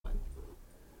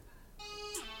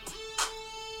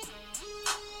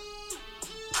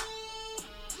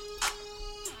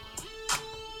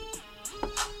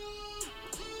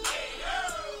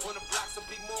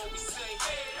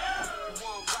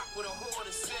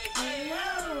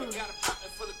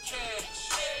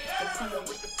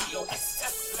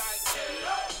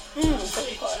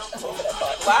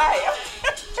fire.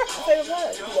 Favorite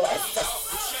part?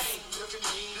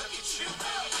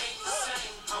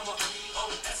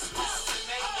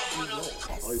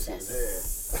 Oh, you see his hair.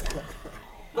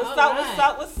 What's up? What's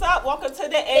up? What's up? Welcome to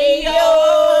the Ayo.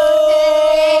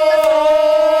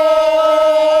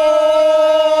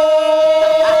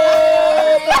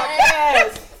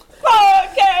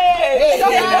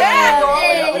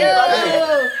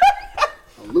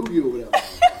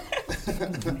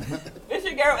 It's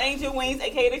your girl Angel Wings,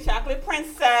 aka the Chocolate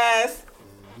Princess.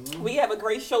 We have a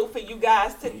great show for you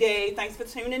guys today. Thanks for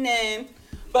tuning in.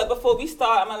 But before we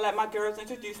start, I'm gonna let my girls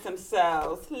introduce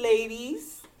themselves.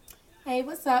 Ladies. Hey,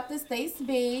 what's up? This Stacey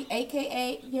B,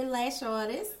 aka your lash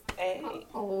artist. Hey. Hey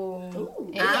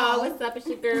y'all, what's up? It's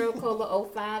your girl Cola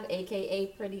 05, aka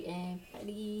Pretty and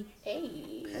Petty.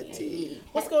 Hey.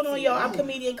 What's going on, y'all? I'm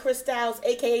comedian Chris Styles,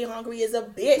 aka Hungry as a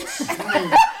bitch.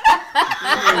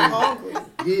 I'm hungry.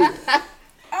 Yeah.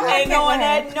 And on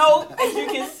that note, as you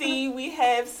can see, we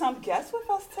have some guests with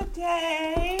us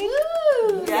today.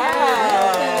 Woo!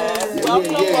 Yes.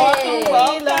 Welcome. I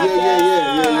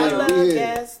love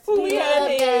guests. Who we have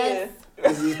here?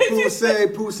 This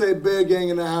is Poussey Bear Gang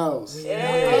in the house.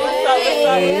 Hey,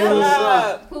 what's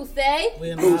up?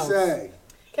 Poussey.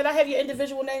 Can I have your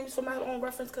individual names for my own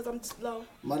reference? Because I'm slow.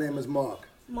 My name is Mark.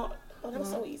 Oh, that was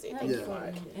so easy. Thank you,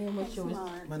 Mark. And what's yours?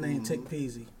 My name Tick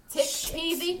Peasy. Tick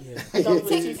Peasy? Yeah. Tick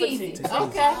Peasy.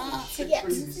 Okay. Tick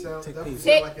Peasy. Tick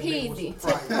Peasy.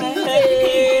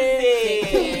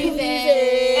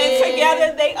 And together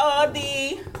they are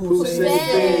the Poussey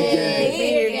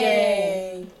Bear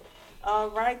Gang. All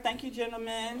right, thank you,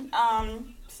 gentlemen.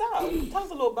 So tell us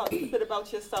a little bit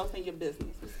about yourself and your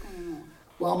business. What's going on?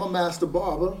 Well, I'm a master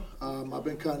barber. I've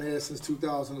been cutting hair since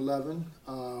 2011.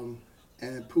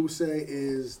 And Poussey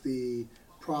is the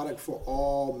product for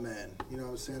all men. You know what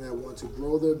I'm saying? That want to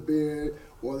grow their beard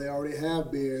or they already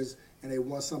have beards and they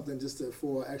want something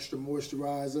for extra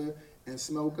moisturizer and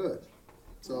smell good.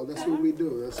 So that's what we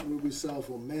do. That's what we sell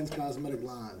for men's cosmetic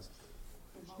lines.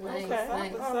 Nice.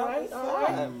 Okay. All right.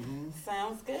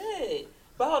 Sounds good.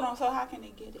 But hold on, so how can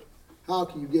they get it? How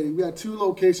can you get it? We got 2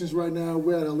 locations right now.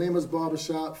 We're at Alima's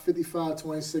Barbershop,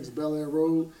 5526 Bel Air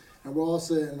Road. And we're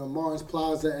also in the Martin's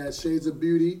Plaza at Shades of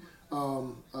Beauty.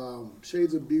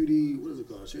 Shades of Beauty, what is it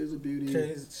called? Shades of Beauty.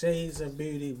 Shades of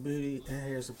Beauty, Beauty, and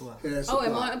Hair Supply. Hair Supply.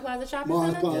 And Martin Plaza Shopping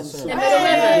Martin's Center? Plaza.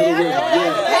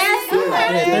 Yes, sir.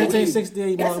 Yeah.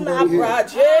 1368 That's Martin my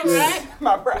project.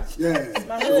 My brush. Yeah.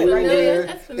 My So hood we're right there.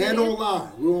 That's familiar. And online.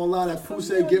 We're online at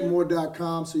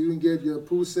PousseyGetMore.com, so you can get your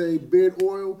Poussey beard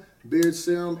oil, beard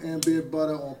serum, and beard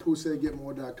butter on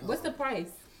PousseyGetMore.com. What's the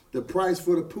price? The price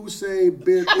for the Poussey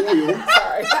beard oil,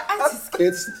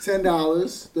 it's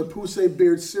 $10. The Poussey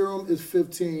beard serum is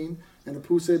 $15, and the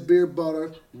Poussey beard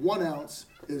butter, 1 ounce,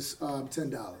 is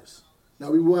 $10.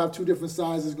 Now we will have 2 different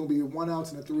sizes. It's gonna be a 1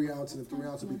 ounce and a 3 ounce, and the 3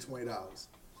 ounce will be $20.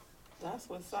 That's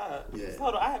what's up. Yeah.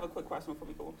 Hold on, I have a quick question before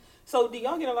we go. So do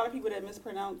y'all get a lot of people that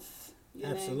mispronounce your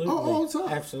Absolutely. name? All the time.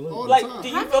 Absolutely. All the Like, time. do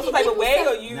you feel some type of way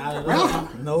or you? Not at all.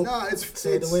 Nope. Nah,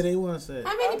 Say it the way they want to say it.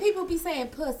 How many people be saying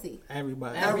pussy?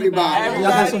 Everybody. Everybody.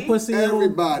 Y'all got some pussy in them?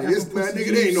 Everybody. Got It's, some man, pussy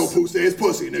nigga, they ain't no juice? Poussey. It's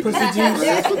pussy, nigga. Pussy juice.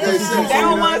 That's what they say. They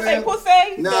don't want to say pussy.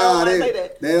 They don't Nah, want to say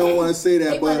that. they don't want to say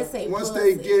that. They wanna But say once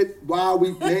pussy. they get why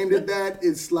we named it that,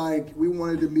 it's like we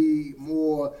wanted to be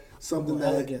more something More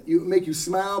that elegant. you make you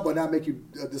smile, but not make you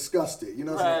disgusted. You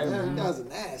know what I'm saying? Right. You guys are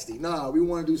nasty. Nah, we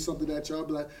want to do something that y'all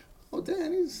be like, oh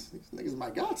damn, these niggas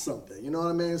might got something. You know what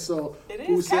I mean? So It is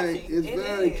Poussey catchy. is It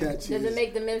very is. catchy. Does it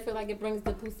make the men feel like it brings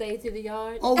the Poussey to the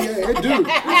yard? Oh yeah, it do.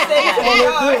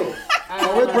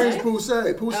 Oh, it brings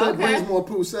Poussey. Poussey Okay. brings more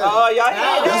Poussey. Oh, y'all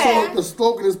hear That's that? all. The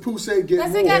slogan is Poussey get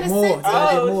Does more. it got a Get more. scent?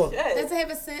 Gotta get Oh, more. shit. Does it have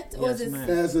a scent? Or Yes, is it ma'am.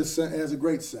 Has a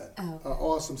great scent. Oh.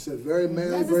 Awesome scent. Very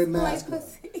manly, does very it smell like masculine.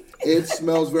 pussy? It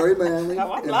smells very manly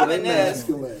Oh, I'm and loving very this.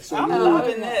 masculine. So I'm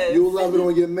loving this. you'll love it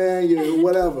on your man, your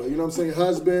whatever. You know what I'm saying?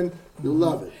 Husband, you'll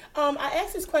love it. I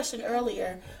asked this question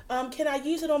earlier. Can I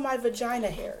use it on my vagina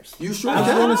hairs? You sure I was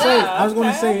can.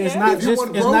 gonna say it's not If you just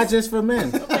want it's growth- not just for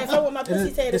men. Okay, if I want my pussy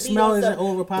hair The to be smell on isn't some,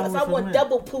 overpowering if I for want men.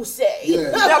 double pussy,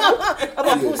 Yeah. I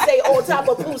want pussy on top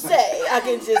of pussy. I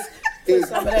can just put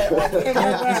some of that. It's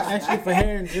actually for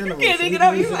hair in general. Can't so think you it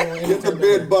up, can use you it like- on any Get the type of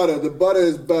beard hair. butter. The butter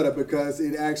is better because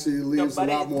it actually leaves a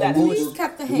butter lot is more better. Please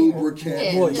cut the hair. lubricant,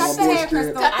 Yeah. more Cut the hair, moisture.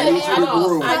 Crystal. Cut the Makes hair you off.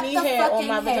 groom. I Cut need the hair on fucking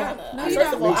my hair. vagina. No, you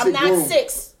First of all, Makes I'm it not groom.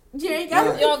 6. You ain't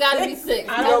got You don't gotta be sick.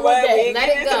 I You know don't what? want that. We ain't Let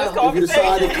getting it into this go. If you decide to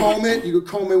conversation. comb it, you can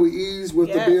comb it with ease with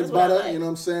Yes, the beard that's what I butter. like. You know what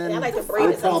I'm saying? And I like to No braid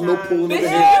it problem, no sometimes. pulling of the Bitch,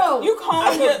 hair. you comb I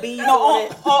put your beads no. on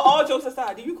it. All jokes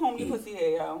aside, do you comb your pussy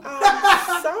hair, yo?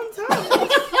 Sometimes.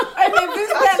 If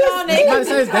it's that long, they Somebody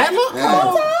says that long? Yeah.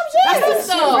 Sometimes, is.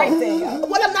 So, Right there.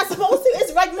 What I'm not supposed to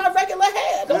is like my regular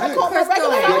hair. Don't I call it my regular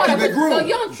Crystal. hair? Keep it groomed. so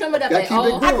you don't trim it up Gotta at keep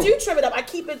it all. groomed. I do trim it up. I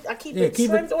keep it Yeah, keep it-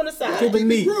 trimmed on the side. Keep it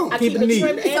neat. groomed. I Keep it neat.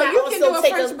 trimmed, and So I you can do also a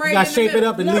take French a. braid. You gotta shape it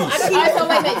up at No, least. I All keep right, it. so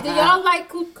wait a minute. Do y'all like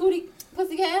cootie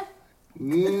pussy hair?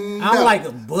 I don't like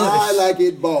a bush. I like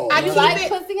it bald. I You keep like it.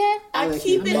 pussy hair? I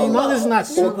keep it. No, long as it's not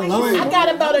super long. I got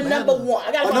about a number one.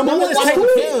 I got about number number one is one. Take cool.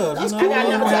 care of. That's You cool. know, I got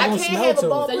number two. I don't can't smell have a to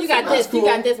bald it. So you got That's this. You cool.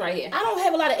 got this right here. I don't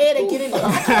have a lot of air to get in there.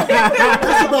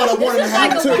 That's about a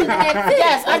 1.5 too.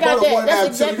 Yes, I got About a that. 1.5 That's too.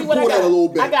 exactly You what I pull that a little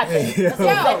got. bit. I got that. That's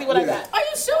exactly what I got. Are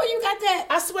you sure you got that?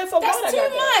 I swear for That's God, I too got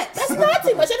that. much. That's not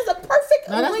too much. That is a perfect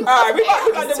No, that's length. not- All right, we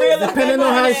about to reel this Depending back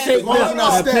on how in. it's shaped long as up. it's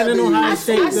not Depending on how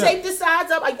stabbing it's I shaped up. shape the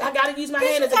sides up. I gotta use my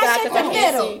hand You as a guy gotta shape because I the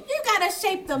can't middle. see. You gotta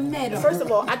shape the middle. First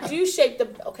of all, I do shape the.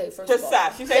 Okay, first Just of all,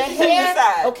 side. She said she shaped the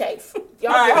side. Okay,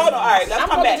 y'all. All right, good. hold on. All right, let's I'm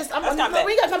come gonna back. just. Let's come no, back.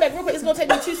 we gotta come back real quick. It's gonna take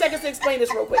me 2 seconds to explain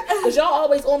this real quick because y'all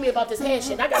always on me about this hand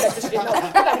shit. I gotta let this shit know.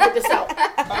 I gotta get this out.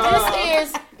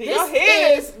 Do y'all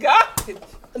hear This this? God. is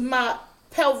my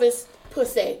pelvis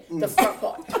pussy, the front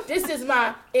part. This is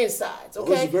my insides. this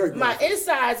Okay, is very my graphic.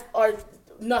 insides are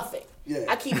nothing. Yeah.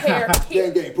 I keep hair Gang,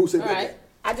 here. gang. Pooh say All big right. gang.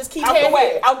 I just keep Out hair the way.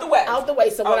 here. Out the way. Out the way.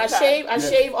 So when I Okay. shave, I Yeah.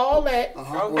 shave all that.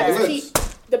 Uh-huh. Okay. I just Lips.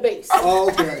 keep the base. Oh,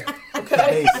 okay.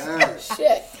 Okay. Yes.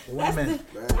 Shit. Women.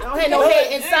 I don't have no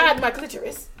hair inside my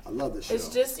clitoris. I love this show. It's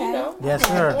just, you know, Yes, on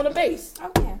sir. the base.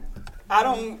 Okay. I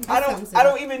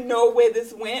don't even know where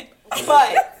this went,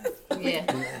 but Yeah.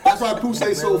 That's why Pooh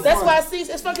say so fun. That's why I see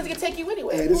it's fun because it can take you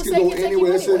anywhere. Hey, this Who can say go it take you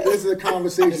anywhere. This anywhere? is a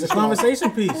conversation. It's a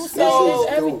conversation piece. So This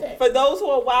is everything. for those who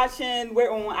are watching,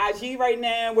 we're on IG right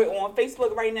now. We're on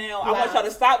Facebook right now. I want Live. y'all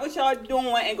to stop what y'all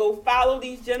doing and go follow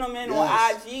these gentlemen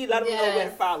Yes. on IG. Let them know where to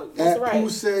Yes. follow you. That's At right.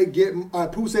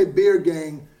 Pooh say Beard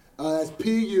Gang. That's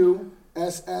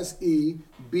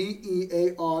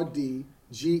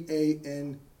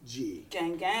PUSSEBEARDGANG.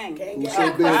 Gang, gang. Gang, Who gang.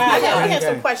 said big I gang? have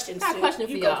some Gang. questions I have too. a question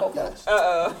for You go, y'all. Coco. Yes.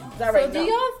 Uh-oh. I already So do know.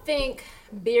 y'all think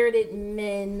bearded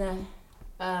men,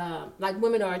 like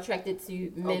women are attracted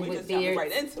to Oh, men we with just jumping beards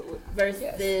right into it. versus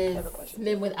Yes, I have a question.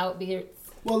 men without beards?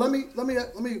 Well, let me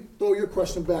throw your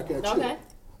question back at you. Okay.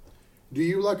 Do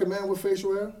you like a man with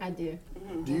facial hair? I do.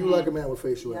 Do you like a man with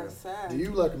facial hair? Yes, sir. Do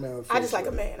you like a man with facial hair? I just like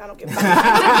a man. I don't give a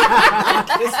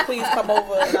fuck. Just please come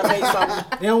over and I made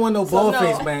something. They don't want no bald No,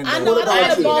 face man. I though. know What I don't about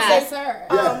want a you? bald Yes, face. sir.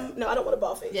 Yeah. No, I don't want a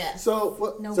bald face. Yeah. So,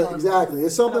 what, No so bald exactly,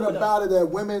 it's something I don't know. about it that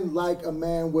women like a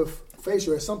man with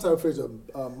facial hair, some type of facial,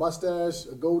 a mustache,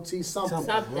 a goatee, something.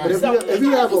 Something. But if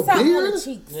you have a Something on the beard,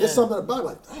 cheeks. there's something about it,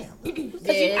 like, damn.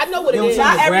 Yeah. I know what They it don't is. seem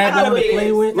to Not every grab kind them of to play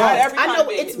beard. with. Not Right. every I kind know of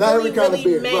beard. it's Not really, every kind of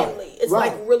really beard, manly. right, It's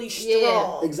right. like really Yeah,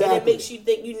 strong. exactly. And it makes you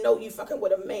think you know you fucking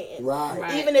with a man. Right.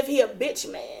 Right. Even if he a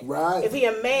bitch man. Right. If he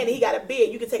a man and he got a beard,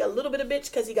 you can take a little bit of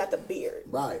bitch because he got the beard.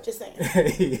 Right. Just saying.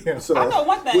 Yeah. So, I know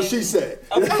one thing. what she said.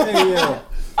 Yeah.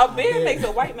 A beard makes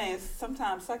a white man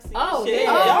sometimes sexy. Oh, Shit.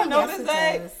 yeah. Y'all Oh, notice yes,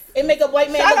 that? it does. It make a white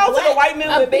man Shout look out to black. the white men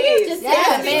A with beard beards. just Yeah, takes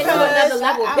a man to because- another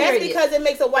level. That's Period. because it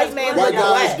makes a white man White look guys,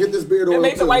 black. get this beard oil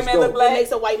makes a too. white It's man look dope. black. It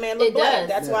makes a white man look It black. does.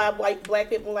 That's Yeah. why black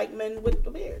people like men with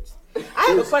the beards. I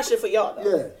have a question for y'all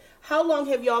though. Yeah. How long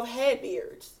have y'all had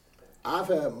beards? I've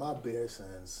had my beard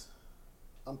since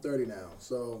I'm 30 now,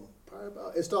 so probably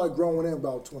about it started growing in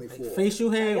about 24. Facial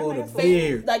hair or the Face-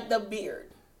 beard? Like the beard.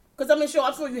 Because I'm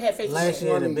sure you had facial Last hair.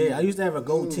 year the beard. I used to have a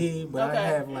goatee, but Okay. I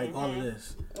have like all of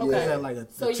this. Okay. I had like a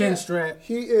So the chin you're- strap.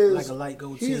 He is Like a light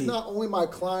goatee. He is not only my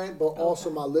client, but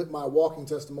also my walking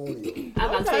testimonial. I'm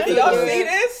about to Okay. say, Do so y'all your- see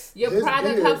this? Your His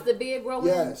product beard- helps the beard grow in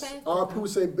Yes, the face? our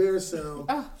Poussey Beard Serum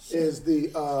Oh, is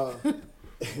the.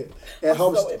 It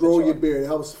helps so grow immature. your beard. It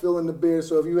helps fill in the beard.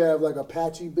 So if you have like a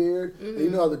patchy beard, and you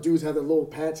know how the dudes have the little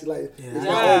patchy, like it's not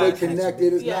Yeah. always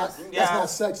connected. It's Yes. not. Yeah. That's not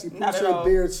sexy. Not at Poussey all.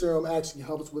 Beard Serum actually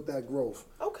helps with that growth.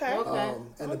 Okay. Okay.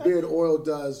 And the beard oil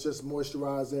does just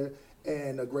moisturize it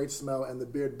and a great smell. And the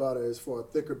beard butter is for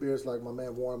thicker beards like my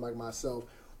man Warren, like myself.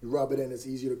 You rub it in, it's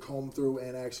easier to comb through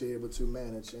and actually able to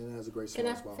manage, and it has a great smell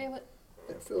Can I as well. feel it?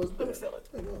 Yeah, feel his Let me beard. feel it.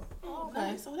 There you Oh,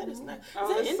 nice. So that is nice. Oh, Is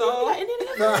that it's Indian? so- You got Indian in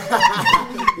there?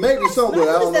 go. Maybe somewhere.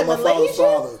 I don't know Is my that father's Malaysian?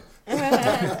 father.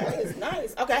 That is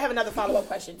nice. Okay, I have another follow-up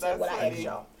question to That's what I asked funny.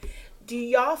 y'all. Do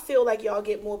y'all feel like y'all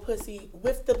get more pussy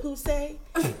with the pussy?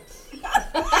 Do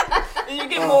you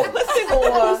get more pussy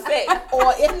Or, or pussy?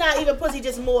 or if not even pussy,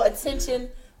 just more attention,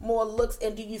 more looks,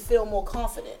 and do you feel more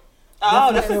confident?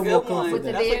 Oh, that's a feel good more one.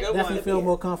 confident. That's a good Definitely one. feel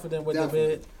more confident with Definitely. the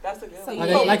beard. That's a good So one. you- Like,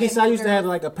 Yeah, like he said, I used to girl. have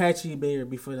like a patchy beard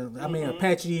before. I mean, a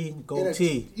patchy And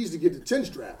goatee. you used to get the chin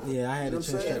strap. Yeah, I had You know a what chin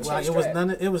I'm strap. saying? Well, Chin it was strap. none.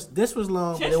 It was. This was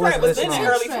long, but Chin it strap wasn't was this in the long.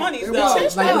 early Chin 20s, It though. was. Chin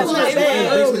strap Like, was it was not like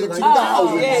bad. early Oh,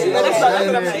 2000s. yeah, you know what that's I'm what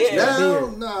saying? I'm saying.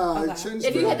 Now, nah, chin If you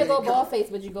strap. had to go bald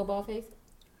face, would you go bald face?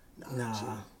 Nah,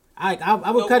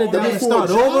 I would cut it down If and it's for a start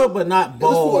job- over, but not If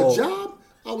bald. it's for a job,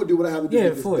 I would do what I have to do. Yeah,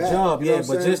 to get for a this back, job, you know yeah, what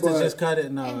but I'm just to saying? just cut it,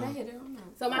 And I no. hit it on that.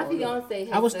 So my fiance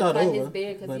I would has to start cut over, his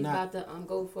beard because but he's not- about to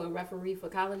go for a referee for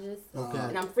colleges. Okay.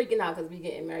 And I'm freaking out because we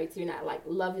getting married too. Not like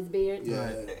love his beard.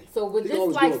 Yeah. So would He this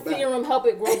always like grow it back. serum help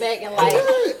it grow back and like?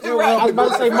 I was about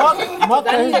to say, Mark I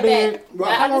cut need his it beard. back. Right.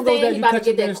 I How long ago understand that he you about to cut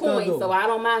your get beard that coin, stubble? so I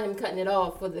don't mind him cutting it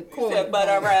off for the coin. Said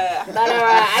butter ride. But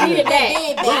I need it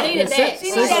back. I need it back. She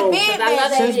need that Because beard I love back.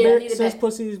 that Since, beard. I beard, need it since back.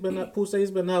 Pussy's been out,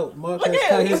 Pussy's been out, Mark Look has at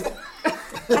cut him. his.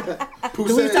 We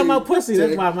was talking about pussy.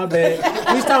 That's why my bad.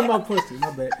 We was talking about pussy.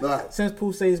 My bad. Right. Since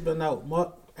Pussy's been out,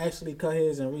 Mark actually cut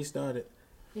his and restarted.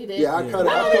 He did. Yeah, I cut it.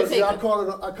 How long I did it cut take it. I him? cut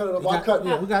it. I cut it off. We I got- cut.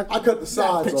 yeah, we got- I cut the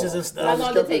sides pictures off. and stuff. I How just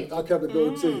long kept did it it. take? I kept the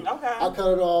goatee. Okay. I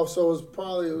cut it off, so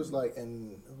it was like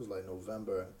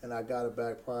November, and I got it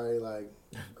back probably like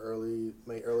early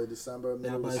December.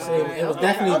 Yeah, I Middle was of about to say, December. it was Okay.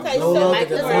 definitely Okay, no so longer Mike,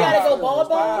 than let's You gotta that. go ball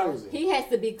ball. Crazy. He has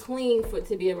to be clean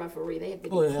to be a referee. They have to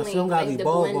be Oh, yeah, clean. so don't gotta they have be to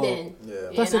bald, blend bald. in. Yeah.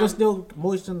 Plus, And it was I'm- still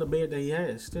moist in the beard that he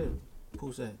has, too.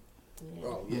 Pussy.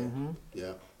 Oh yeah, Mm-hmm.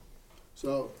 yeah.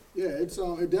 So yeah, it's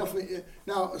it definitely.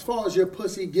 Now, as far as your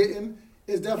pussy getting,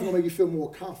 it's definitely gonna make you feel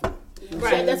more confident. You know what I'm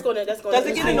Right, saying? that's gonna. Does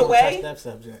it get in the Touch way? that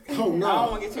subject. Oh no. I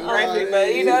don't want to get too graphic,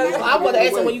 but you know. I want to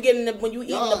ask him when you eating the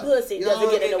pussy, does it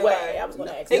get in the Yeah. way? I was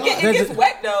gonna ask It, him. it gets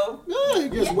wet though. Yeah,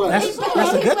 it gets wet.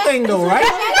 That's a good thing, though, right?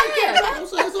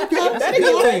 It's okay. That's a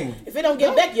good thing. If it don't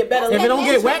get back, you better. If it don't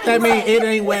get wet, that means it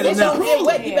ain't wet If it don't enough. get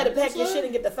wet, you better pack your shit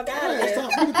and get the fuck out of Yeah, it's there.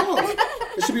 time for you to go.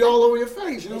 It should be all over your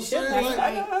face. You know what I'm should saying? be. I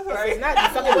Like, know that's It's right. not you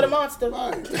fucking with a monster.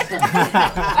 right.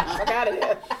 Fuck out of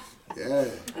there. Yeah.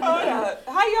 Hold up.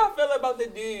 How y'all feel about the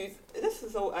dudes? This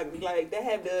is so ugly. Like they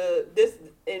have this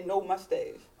and no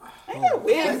mustache. Ain't that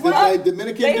weird? Like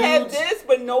Dominican They have dudes. this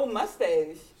but no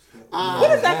mustache.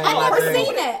 What is that I called? never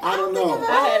seen that. I don't know.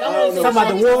 I I don't know. Talking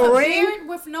about the Wolverine? Beard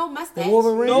with no mustache. The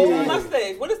Wolverine? No Yeah.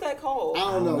 mustache. What is that called?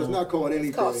 I don't know. It's not called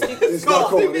anything. called secret It's not sauce.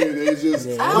 called anything. It's just.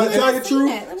 Yeah. But to tell you the seen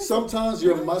that. Let truth, me see. sometimes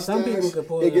your mustache Some people can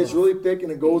pull it it gets off. really thick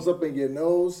and it goes up in your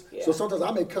nose. Yeah. So sometimes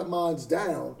I may cut mine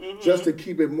down just to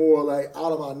keep it more like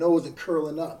out of my nose and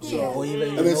curling up. So Or you let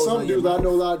and your then nose some on your dudes, I mouth. know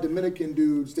a lot of Dominican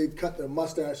dudes, they cut their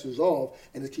mustaches off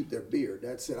and just keep their beard.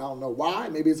 That's it. I don't know why.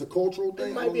 Maybe it's a cultural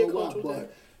thing. might I don't be a know why. cultural But thing.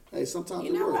 hey, sometimes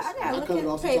You it know what? works. I gotta cut it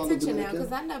look off at, pay sometimes with attention now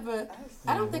Dominican. because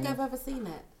I don't think I've ever seen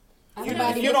that. You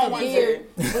Everybody don't with a want to. beard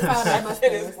without a It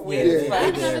is mustache. weird. Yeah.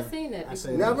 I've Like, never seen that I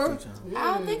say before. Never? that a few times.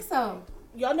 I don't think so.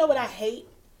 Y'all know what I hate?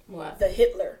 What? The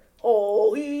Hitler.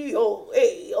 Oh, he, oh,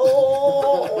 hey,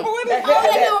 oh. What is that, that? Oh,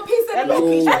 that little piece that of little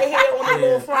meat. piece right here on the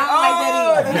little front. I don't like that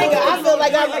either. Nigga, I feel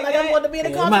like I want to be in a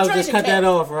Yeah, you might as well just concentration cut that camp.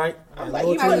 off, right? I'm like,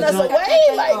 Little you putting us joint. away? Cut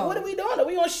that Like, off. what are we doing? Are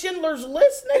we on Schindler's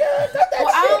List, nigga? Cut that Well,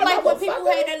 I shit, don't like when people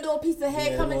motherfucker. have that little piece of hair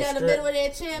Yeah, coming little down the strip. middle of their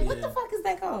chin. What the Yeah. fuck is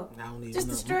that called? I don't even Just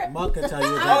know. a strip? Mark can tell you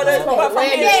Oh, about that's that. called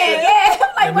Landis Landis. strip. Yeah. I'm like,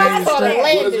 That why man is is Call it strip. What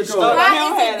is Landis it called? Why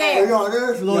don't is have it that. Hey, there? yo,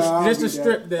 this? Little- Nah, I'll just be a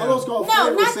strip down. down. I was called No,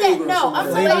 Flavor not that. Saver or No, something I'm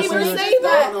like talking that. about when Flavor they Saver? just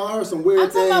I got. heard some weird I'm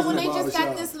talking things about in when the they just got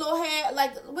barbershop. this little hair,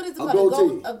 like what is it A called?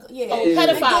 goatee. Yeah, Oh, and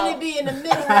pedophile. then it be in the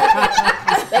middle.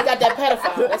 Like, They got that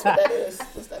pedophile. That's what that is.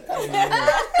 What's that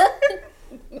pedophile?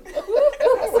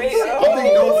 Wait,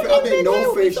 I think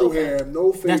no facial hair,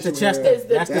 no facial That's the chest. hair. Is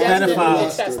the- That's the that's the pedophile.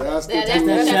 chest. That's the That's dude.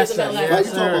 the chest. chest. Yeah, Like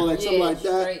you sir. talking about like something like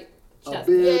that, straight a chest.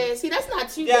 beard. Yeah, see, that's not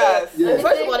too Yes. bad. Yeah.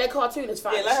 First of all, that cartoon is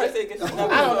fine. yeah, let her shit. say it. 'Cause she know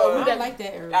I don't know I who don't like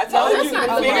that. Eric. I told No, you, that's not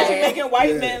the good. figures you making white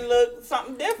Yeah. men look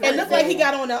something different. It looked like he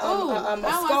got on a Ooh, scarf. I don't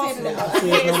wanna say that. A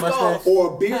head scarf.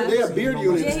 Or a beard. They have beard Yeah,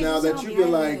 units he now was that showing you me.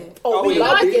 can I like. did. Oh, we yeah,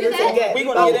 about to beard get units. into that. We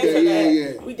gonna get into Okay, that.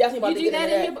 yeah. We definitely about You to do get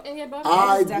that into that. in your barber?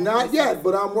 I definitely not yet,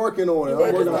 but I'm working on it. I'm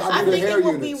working on it. I I do the think hair it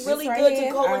would be units. really This good right to here, I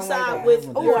don't like coincide that. with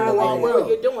Oh, your I what will.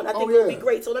 you're doing. I Oh, think it would be yeah.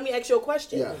 great. So let me ask you a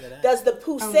question. Yeah. Does the I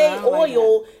Poussey don't like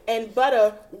oil and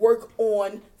butter work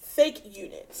on fake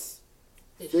units?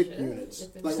 Thick units,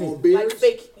 like on Like beards.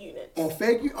 fake units. On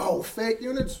fake, fake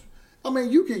units. I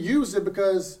mean, you can use it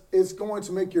because it's going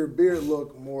to make your beard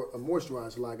look more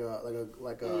moisturized, like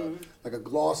a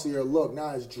glossier look.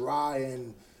 Not as dry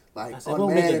and like I said, it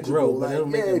won't make it unmanageable. grow, but like, it'll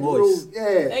make yeah, it moist. Ain't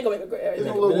Yeah, gonna make a great. it's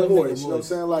Make a it- little it'll make it moist. You know what I'm moist.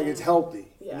 saying? Like it's healthy.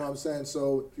 Yeah. You know what I'm saying?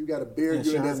 So if you got a beard And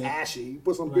unit that's shiny. ashy, you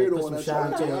put some Right, beard put on some that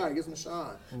shine shine. to it. All right, get some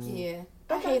shine. Yeah,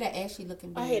 I hate an ashy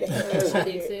looking beard. I hate it. I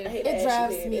hate It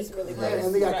drives me It's really crazy. gross.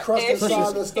 And they got crust Ashy.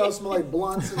 inside and stuff, smell like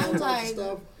blunts and all I'm that like,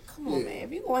 stuff. come on, man.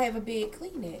 If you gonna have a beard,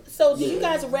 clean it. So do you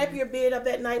guys wrap your beard up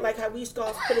at night like how we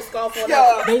put a scarf on?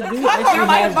 Yo, They do actually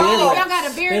my have ball. beard Y'all wraps.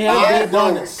 got a beard They ball? have beard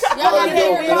donuts. Y'all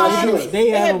They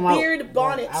have had them out. beard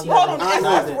bonnets. I've Hold on, never-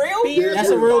 that's real? Beard That's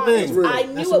a real thing. bonnets. I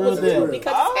knew That's it a real was real thing.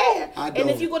 because Oh. it's hair. I And don't.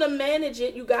 if you're gonna manage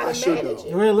it, you gotta should, manage though.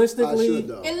 it. Realistically, I should,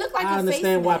 though. It looked like I a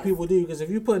understand face why mask. people do because if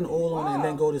you put an oil on it and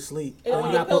then go to sleep, It'll you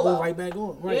be got to a put oil pillow. right back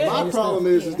on. Right. Yeah. My It's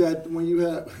problem stuff. is that when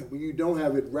you don't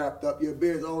have it wrapped up, your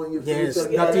beard's all in your Yes,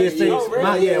 face. not to your face. Oh,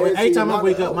 really? Yeah, every time I my-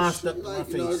 wake up, oh, mine shit, stuck to my like,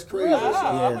 you know, it's face. crazy.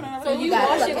 Yeah. So you got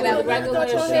wash it. it Like with regular a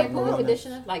shampoo on and it.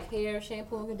 conditioner, like hair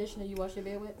shampoo and conditioner. You wash your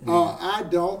beard with? I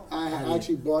don't. I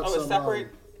actually bought Oh, it's some. separate?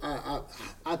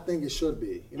 I think it should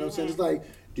be. You know what I'm saying? It's like,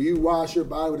 do you wash your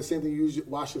body with the same thing you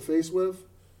wash your face with?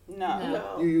 No.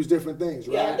 No. You use different things,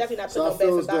 right? Yeah, I'm definitely not So I putting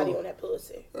feel no as bath body though- on that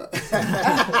pussy.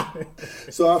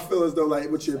 So I feel as though, like,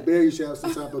 with your beard, you should have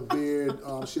some type of beard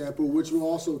shampoo, which we're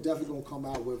also definitely gonna come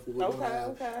out with. We're gonna have.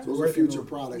 Okay. So those are future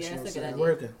products. Yeah, you know that's what a I'm good saying?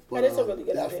 Working. But, That is a really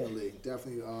good idea.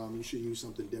 definitely, you should use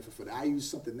something different for that. I use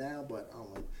something now, but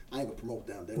I ain't gonna promote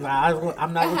down there. Nah,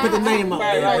 I'm not gonna put the name out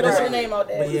Right, there, right, but Put it's, your name out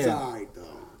there. but It's yeah. alright though.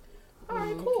 All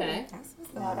right, cool. Okay. That's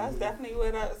what's No, up. that's definitely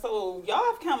what so y'all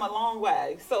have come a long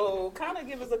way. So kind of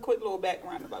give us a quick little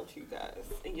background about you guys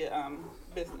and your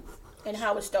business. And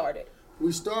how it started.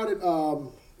 We started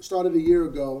a year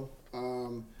ago,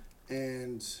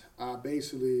 and I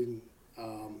basically,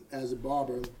 as a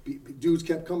barber, dudes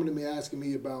kept coming to me asking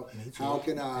me about how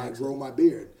can I grow my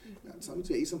beard. Tell me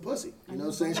to eat some pussy. You know what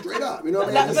I'm saying? Straight up. You know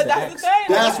what I mean? But that's the thing.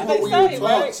 That's what what they we say, were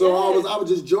taught. right? So Yeah. I was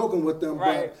just joking with them,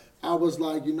 Right. but I was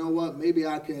like, you know what? Maybe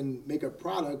I can make a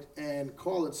product and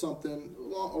call it something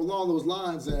along those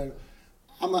lines. And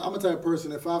I'm a type of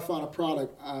person. If I find a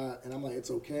product and I'm like,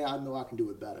 it's okay, I know I can do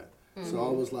it better. So I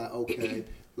was like, okay,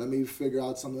 let me figure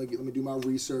out something. Let me do my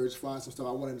research, find some stuff.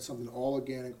 I wanted something all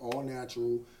organic, all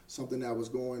natural, something that was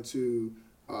going to.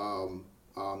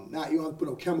 Not you don't have to put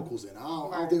no chemicals in. I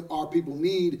don't think our people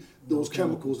need those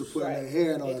chemicals to put in their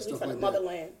hair and all Yeah, that 'cause we stuff from like the that.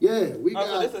 motherland. Yeah, we Oh,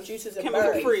 so got this is juices and chemical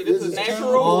berries. free. This is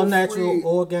natural. All natural, free,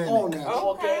 organic. all natural.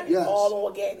 Organic. Yes. All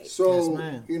organic. So, Yes,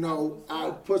 ma'am. you know,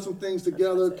 I put some things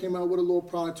together, came out with a little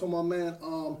product, told my man,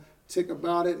 Tick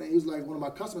about it, and he was like one of my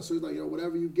customers, so he's like, yo,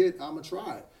 whatever you get, I'm gonna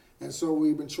try it. And so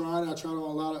we've been trying. I tried on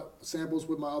a lot of samples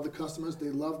with my other customers. They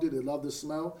loved it. They loved the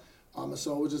smell. And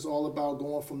so it was just all about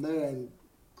going from there and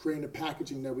creating the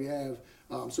packaging that we have.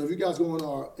 So if you guys go on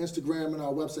our Instagram and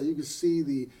our website, you can see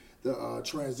the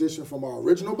transition from our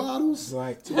original bottles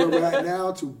Right. to where we're at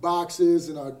now to boxes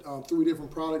and our 3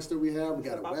 different products that we have. We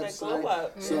got a About that website. glow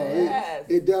up. So Yes.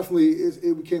 it definitely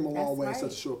it became a long That's way in right.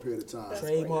 such a short period of time.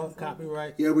 Trademark,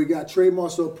 copyright. Yeah, we got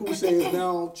trademark. So Poussey is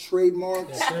now trademarked.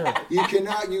 Yes, sir. You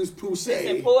cannot use Poussey It's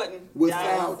important.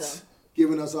 without Yes.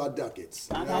 giving us our ducats.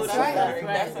 I know That's that's right. right.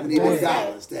 That's We need more important.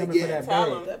 dollars. That, Coming for yeah. that Tell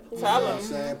bag. them. That Tell You know what I'm them.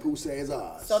 saying? Poussey is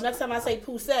ours. So next time I say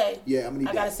Poussey, Yeah, I'm gonna need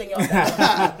I gotta that. sing y'all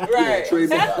dollar. Right.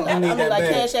 Trademark. You I'm need gonna that like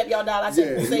bag. cash app y'all dollar. I Yeah,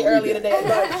 said you Poussey need earlier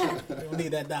that. today. You don't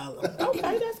need that dollar.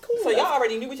 Okay, that's cool. So y'all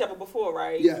already knew each other before,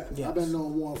 right? Yeah, Yes. I've been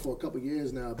knowing Warren for a couple of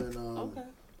years now. I've been Okay.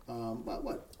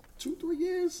 what 2-3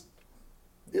 years?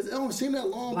 It don't seem that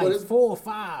long, but Like it's 4 or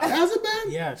 5. has it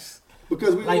been? Yes.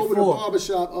 Because we Like opened 4. a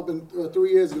barbershop up in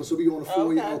 3 years ago, so we on a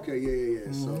 4 year. Okay. Okay,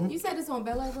 yeah. So You said it's on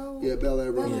Bel Air Road? yeah, Bel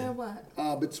Air Bel Road. Air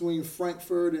what? Between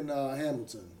Frankfurt and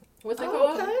Hamilton. What's it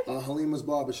Oh, called? okay. Halima's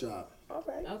Barbershop. All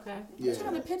right. Okay. Yeah. I'm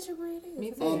trying to picture where it is.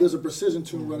 Me too. There's a Precision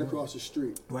Tune right across the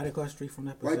street. Right across the street from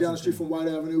that. Right down the street from White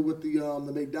Avenue with the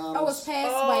McDonald's. Oh, it's past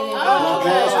Oh, White Avenue. Right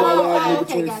past White Oh, Avenue okay,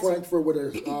 between gotcha. Frankfurt with the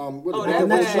with the Oh, And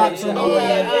that's next block from Oh,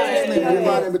 yeah. We're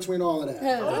right in between all of that.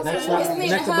 Next It's block, near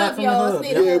next the block hub, from the y'all. hub.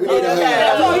 It's near Yeah, we the need hub. to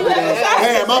have.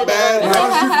 Hey, my bad. Down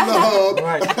the street from the hub.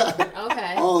 Right.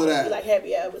 Okay. All of We that. like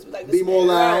happy hours. We like Be this. more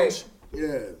Right. lounge.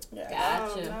 Yeah.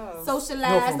 Gotcha.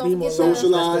 Socialize, from don't Be More forget Lounge. that.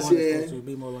 Socialize. That's the one it's yeah. supposed to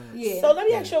be More Lounge. Yeah. So let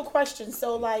me ask you a question.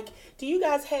 So like, do you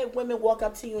guys have women walk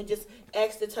up to you and just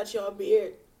ask to touch your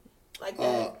beard like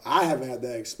that? I haven't had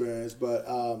that experience, but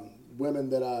women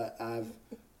that I've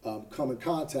come in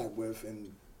contact with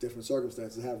in different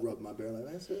circumstances have rubbed my beard. Like,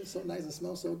 man, it's so nice and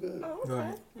smells so good. Oh, okay.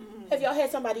 Right. Have y'all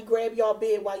had somebody grab y'all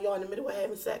beard while y'all in the middle of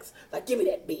having sex? Like, give me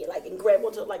that beard, like, and grab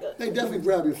onto like a. They definitely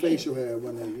grab your facial hair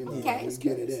when they, Okay. you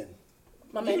get it in.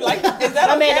 My man, Like, is that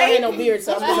my man don't okay? have no beard,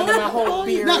 so I'm giving him my whole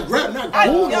beard. Not grab, not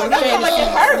yo, that sound like it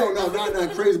hurt. no,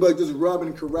 not crazy, but just rubbing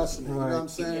and caressing. You know what I'm Right.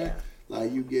 saying? Yeah.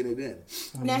 Like you get it in.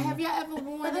 Now, have y'all ever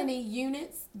worn any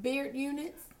units, beard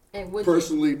units? And would you?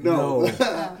 Personally, no. Would you?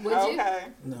 Okay.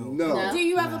 No. No. Do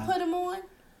you ever put them on?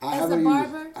 I As a haven't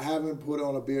barber? I haven't put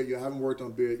on a beard. I haven't worked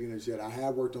on beard units yet. I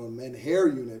have worked on men hair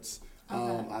units.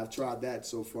 I've tried that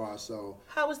so far. So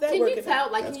How was that Can working? you tell?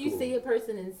 Like, That's can you cool. see a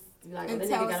person and Like, And the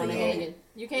tell nigga got on the us hanging.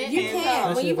 You can't? You can't can.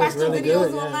 tell. When you That watch shit the was really videos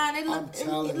good, yeah. online, it I'm look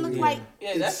telling it look you. like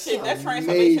Yeah, that It's shit, that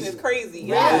transformation is amazing. crazy. Right.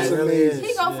 Yeah. It's really is. amazing.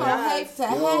 he go from Yeah. hate to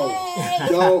Yo, hey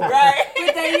yo, Right.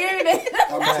 with that unit.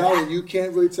 I'm telling you, you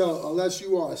can't really tell unless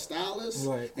you are a stylist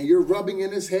Right. and you're rubbing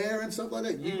in his hair and stuff like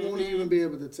that. You won't even be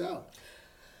able to tell.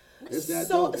 It's that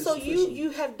So dope. It's so official.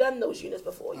 you have done those units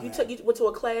before. You went to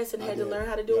a class and I had to did. learn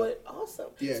how to do Yeah. it. Awesome.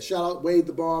 Yeah, shout out Wade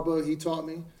the barber. He taught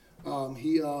me.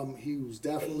 He was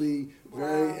definitely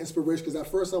very inspirational because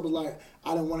at first I was like,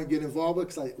 I didn't want to get involved with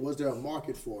because was there a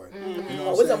market for it? You know what I'm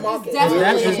Oh, it's a saying? market. Definitely.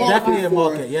 There is It's definitely a for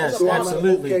market, it. yes, So I'm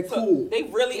absolutely. Like, okay, cool. They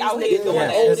really out These here niggas doing are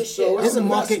that. old It's- as so shit. it's There's a an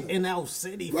market investment. in our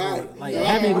city for Right. it. Like Yeah.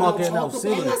 heavy I don't market in talk our about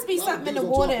city. There must be These something in the don't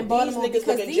water talk in about Baltimore These niggas because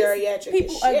looking these geriatric as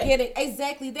people are shit. getting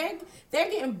exactly they're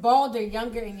getting balder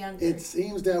younger and younger. It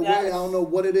seems that Yes. way. I don't know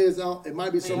what it is. It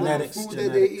might be some of the Genetics, food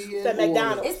that they genetics. eat. That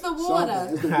McDonald's. It's the Something. water.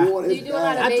 It's the water. Do It's you do a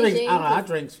lot of bad. I drink. Beijing? I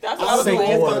drink. That's I what I was don't gonna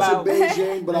know ask much about. of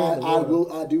Beijing, but Yeah, I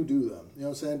water. do them. You know what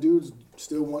I'm saying? Dudes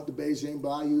still want the Beijing, but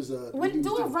I use a. When we use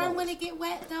do it different run colors. when it get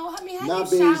wet though? I mean, how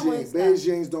Not you shower and Beijing. stuff?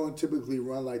 Beijings don't typically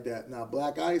run like that. Now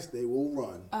black ice, they will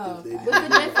run. Oh, If they okay. do What's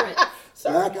the difference?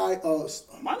 Black ice.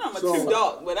 My number So, too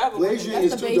dark, whatever. Beijing That's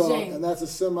is the too dark, Beijing. and that's a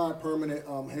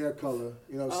semi-permanent hair color.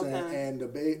 You know what I'm saying? Okay.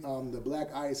 And the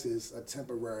black ice is a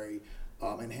temporary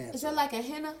enhancer. Is it like a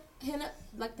henna,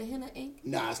 like the henna ink?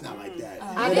 Nah, it's not like that. I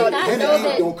Henna- did not henna know ink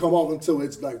that- don't come off until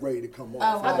it's like ready to come off.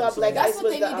 Oh, I thought black That's ice what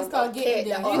was they the need to start getting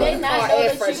cat- then. Do they car not know air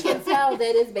that you freshener. can tell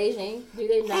that it's Beijing? Do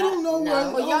they not? I don't know No. what, I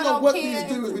Well, don't y'all know don't what care.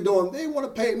 these dudes be doing. They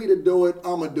want to pay me to do it.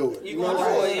 I'ma do it. You know gonna what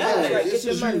I'm do it, saying? yeah. Hey, Right, this get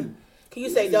your is money. you. Can you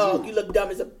say, This is dog, you. you look dumb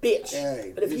as a bitch?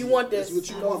 Hey, But if this you is- want this this, is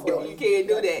what you go want, for bro. You it. can't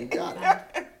do You that. got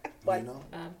it. What? You know?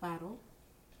 Bottle.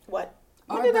 What?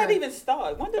 When did that even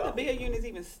start? When did the beer units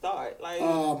even start? Like,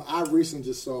 I recently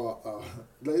just saw.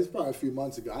 It's probably a few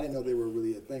months ago. I didn't know they were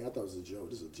really a thing. I thought it was a joke.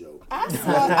 This is a joke. I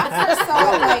first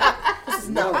saw it like This is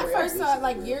not I real. first saw it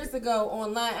like real. years ago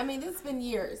online. I mean, it's been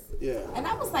years. Yeah. And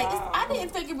I was like, I didn't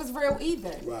think it was real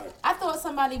either. Right. I thought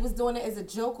somebody was doing it as a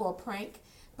joke or a prank,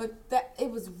 but that it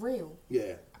was real. Yeah.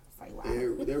 I was like,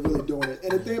 wow. They're really doing it.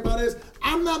 And the thing about it is,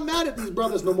 I'm not mad at these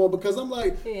brothers no more because I'm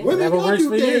like, women Whatever gonna works do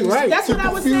for you, things right. That's to what I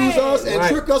was confuse saying. us and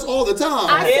Right. trick us all the time.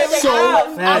 I said that so, I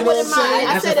wouldn't you know what I'm mind. saying?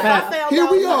 I That's said a if I fact. found Here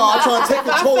out, we are trying to take if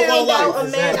I control of our found out life.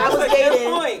 a man I was That's a good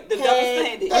dating point. The double had,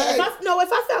 standard.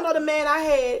 if I found out a man I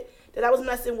had that I was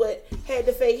messing with had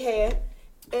the fake hair,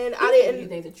 and I You didn't.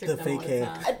 think to trick The them fake all the hair.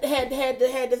 time. I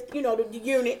had the you know the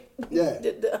unit, Yeah.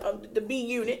 the B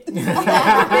unit, the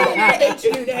H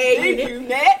unit, the A Thank unit. you,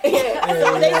 Nat. Yeah,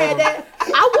 so they had that.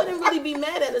 I wouldn't really be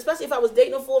mad at it, especially if I was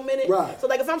dating them for a minute. Right. So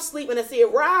like if I'm sleeping and see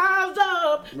it rise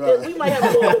up, Right. then we might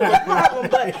have a little bit of a problem.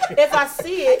 But if I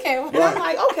see it, Okay, and I'm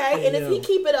like, okay, and if he Yeah.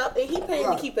 keep it up and he paying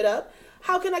Right. to keep it up,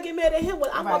 how can I get mad at him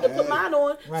when I'm about to Right. put mine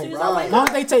on? Right. Soon as Right. I As wake long up,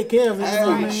 as they take care of it, you know what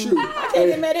I Hey, mean? shoot. I can't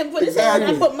get mad at him put his hair on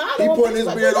and I put mine He on. putting his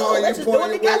Like, beard no, on, let's you just do it putting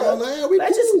your beard together. on. Like, we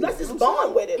Let's cool. just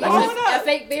bond with it. Is Let's this just, a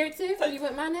fake beard too? So you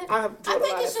went mine at? I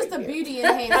think it's just a beauty I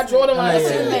enhancement. draw the line. Yeah.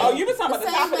 at the Yeah. Oh, you been talking about the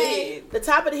The top of the same way- head. The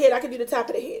top of the head, I can do the top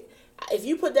of the head. If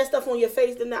you put that stuff on your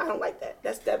face, then I don't like that.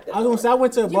 That's that. I was gonna say I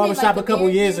went to a mean barbershop like a the couple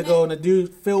beard years unit? ago and the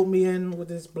dude filled me in with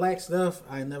this black stuff.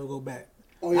 I never go back.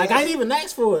 Oh, Like yeah. I didn't even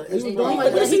ask for it. He was It's doing, not I'm like like,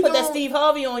 what What is if he he put that doing? Steve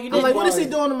Harvey on? You I'm like, didn't what is he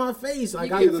Right. doing to my face?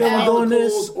 Like I Either feel him doing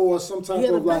this. follicles or some type He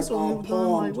had a of like pencil. He was doing,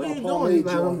 palm. like, what are you palm doing? age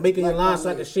Like, I'm joint. making your Like line so I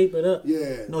palm can age. shape it up.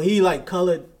 Yeah. No, he like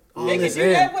colored all They can his do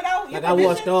that hair. without your Like I washed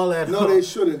permission? all that. No, off. they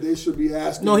shouldn't. They should be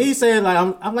asking. No, he said like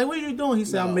I'm like, what are you doing? He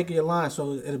said No. I'm making your line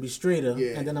so it'll be straighter,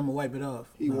 Yeah. and then I'm gonna wipe it off.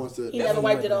 He wants to. He never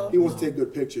wiped it off. He wants to take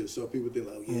good pictures so people think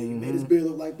like, yeah, you made his beard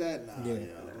look like that. Nah, Yeah. yeah.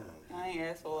 I ain't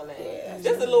asked for all that.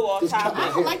 Just a little off Just cut topic. my I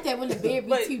hair. don't like that when the beard be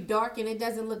But- too dark and it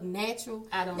doesn't look natural.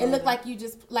 I don't It know look that. like you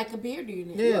just like a beard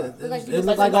unit. Yeah, Look like you it just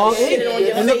looked like like all somebody ink. shitting on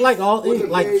your It looked like all With ink, the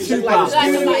like beige shoe and like polish. black Like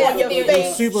and somebody white else on your beard face.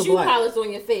 with Super shoe black. polish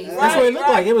on your face. That's what it looked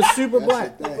like. It was super That's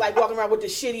black. the thing. Like walking around with the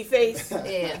shitty face.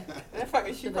 Yeah. That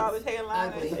fucking shoe polish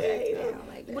hairline. Ugly. and Yeah, shit. you know. I don't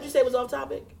like that. What'd you say was off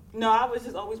topic? No, I was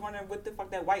just always wondering what the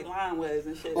fuck that white line was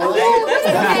and shit. Oh, That's- that's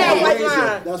from the White razor.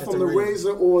 line. That's from a the razor.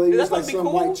 razor, or they Is that use like supposed to be some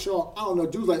cool? white chalk. I don't know.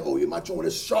 Dudes like, oh, yeah, my joint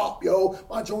is sharp, yo.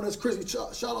 My joint is crispy. Shout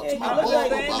out to Yeah, my you blah, look blah, like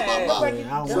blah, that. blah, Yeah,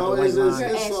 blah. I don't So want the it's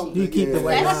white line. something. You keep the yeah.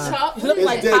 white That's line. chalk. You look It's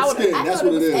like dead powder. skin. I That's thought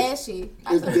what it it was is. ashy.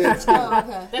 It's dead skin. Oh,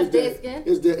 okay. That's dead skin?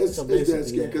 It's dead. It's So dead basically,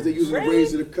 skin yeah. because they use a Really?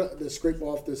 razor to cut, to scrape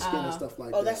off the skin and stuff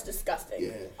like that. Oh, that's disgusting.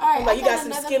 Yeah. All right, I'm like, I you got some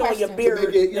another skin on your question. beard. To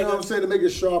make it, you know what I'm nigga. saying, to make it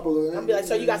sharper. I'll be like,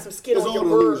 so you got some skin It's on your all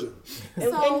an bird. illusion. And,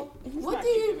 So, and what not do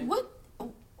you keeping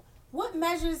what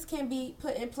measures can be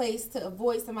put in place to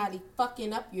avoid somebody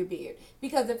fucking up your beard?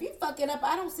 Because if you fuck it up,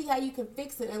 I don't see how you can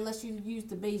fix it unless you use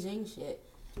the Beijing shit.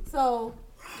 So,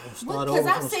 Start because over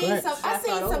I've from seen scratch.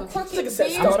 some crooked Nigga said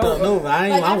beards. start Starting over. I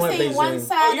Like want I've seen one basic.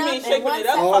 side Oh, you up mean and shaping one it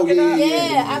up? side. Oh, Fuck it up?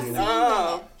 Yeah, I've seen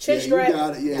Oh. that. Chin you strap.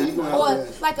 got it. Yeah, you gonna Or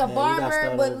have to. like a you gotta barber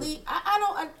start would over. leave.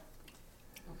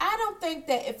 I don't think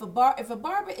that if a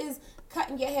barber is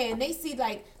cutting your hair and they see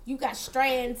like you got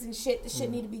strands and shit that shit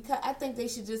need to be cut, I think they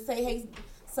should just say, hey,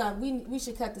 son, we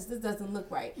should cut this. This doesn't look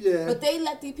right. Yeah. But they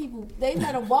let these people, they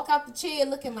let them walk out the chair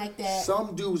looking like that.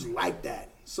 Some dudes like that.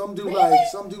 Some dudes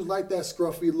like that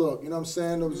scruffy look. You know what I'm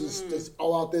saying? It was just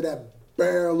all out there, that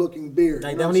bare looking beard.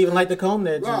 Like you they know don't what even I'm like to comb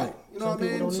that saying? Right. joint. You know Some what I people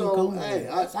mean? don't even So, comb that. hey,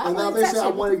 I and now wouldn't they touch say I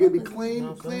it. want it to be No,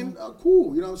 clean, clean.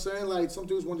 cool. You know what I'm saying? Like some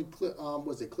dudes want to clip,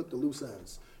 clip the loose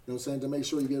ends. You know what I'm saying? To make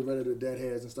sure you get rid of the dead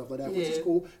hairs and stuff like that, which is Yeah.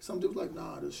 cool. Some dudes like,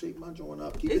 nah, just shape my joint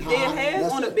up, keep Is it high. dead hairs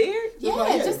That's on a it. beard?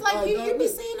 Yeah, just like you that's be it.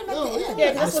 seeing them at Oh, the end.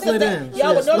 Yeah, that's what Split the ends.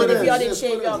 y'all would know split that if y'all ends. didn't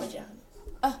shave Split y'all ends. vagina.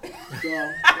 So,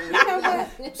 You know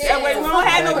what? That way we don't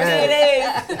have no dead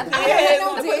hairs. Dead I hairs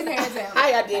don't on the dead hairs out.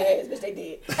 I got dead hairs, bitch. They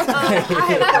did. I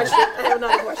have a question. I have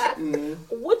another question.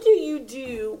 What do you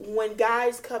do when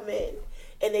guys come in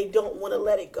and they don't want to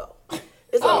let it go?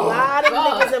 There's a lot of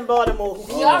niggas in Baltimore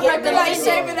who Y'all can't get Like rid of it.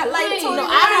 shaving it like Please. Tony. No,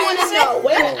 I want to know.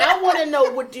 Wait a minute. I want to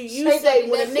know, what do you say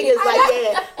when a nigga's like,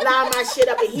 yeah, line my shit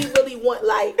up, and he really want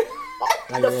like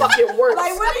the fucking works,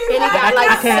 Like, what do you and he got like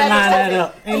I can't seven line that seconds.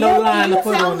 up. Ain't no line to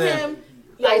put Tell on there. him,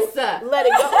 yo, Like, sir. let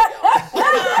it go.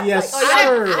 Yes, Or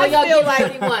sir. y'all feel get like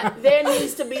what you want. There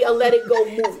needs to be a let it go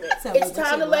movement. Tell me It's what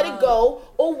time you to let it want. go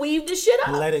or weave the shit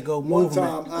up. Let it go one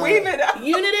movement. time, Weave it up.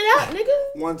 Unit it out,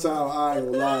 nigga. One time, I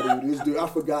ain't gonna lie to you. This dude, I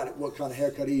forgot what kind of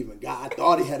haircut he even got. I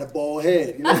thought he had a bald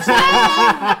head. You know what I'm saying?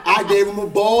 I gave him a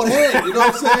bald head. You know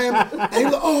what I'm saying? And he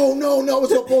was like, oh, no,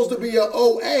 it's supposed to be a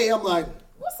OA. I'm like,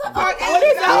 What's up? What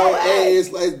is OA that? is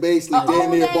basically damn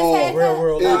near old-ass bald. haircut. Real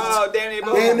world. It's Oh, damn it,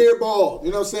 damn near bald.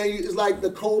 You know what I'm saying? It's like the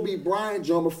Kobe Bryant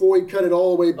joint before he cut it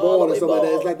all the way All bald the and stuff like that.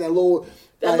 way It's like that little,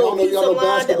 That like, little I don't know if y'all know pizza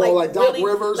line that basketball, like Doc really,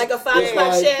 Rivers. like a 5 It's o'clock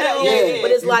like- shadow, yeah.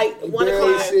 but it's like You 1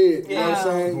 barely o'clock. see it. You know what I'm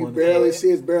saying? You Yeah. barely see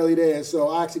it. It's barely there. So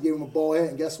I actually gave him a bald head,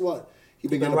 and guess what? He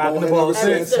been getting a rocking bald the head ball ever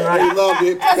since, since. right? He loved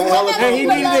it. Got hella Hey, he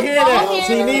needed to hear that.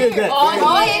 He needed that. All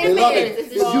They beards. love it.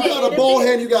 If you got a bald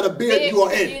head, you got a beard, you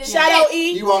are in. Shout out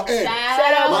E. You are in.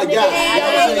 Shout out My my guy. You know nigga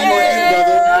what I'm E. saying? You are in,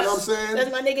 brother. You know what I'm saying?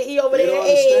 That's my nigga E over You there. don't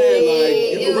understand? Like,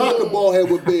 Hey. you can rock a bald head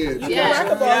with beard. You can rock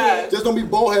a ball Yeah. head. Just don't be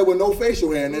bald head with no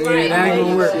facial hair. Nigga. Right. That ain't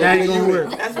gonna work. That ain't gonna work.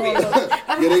 That's me.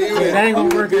 Get a unit. That ain't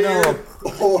gonna work at all.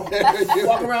 Bald head.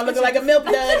 Walk around looking like a milk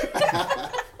dud.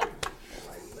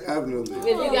 Definitely. If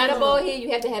you got a bald head,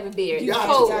 you have to have a beard. You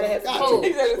Cold. gotta have- Cold.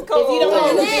 He said it's cold. If you don't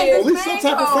have a beard, At least some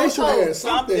type of facial hair.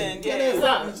 Something, Something. yeah. Get in.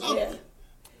 Something. yeah.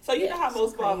 So you know how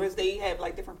most barbers, they have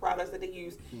like different products that they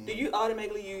use. Do you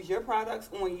automatically use your products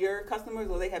on your customers,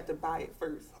 or they have to buy it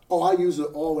first? Oh, I use it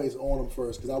always on them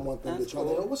first because I want them That's to try.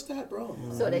 cool. Like, oh, what's that, bro?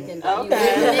 So they can.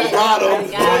 Okay. Got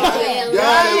him. Got it, man.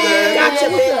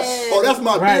 Gotcha, What's that? bitch. Oh, that's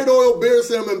my Right. beard oil, beard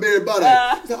serum, and beard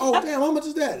butter. He said, oh, damn, how much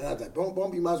is that? And I was like,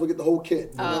 boom, you might as well get the whole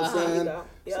kit. You know what I'm saying?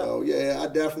 Yeah. So, yeah, I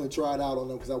definitely try it out on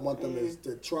them because I want them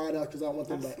to try it out because I want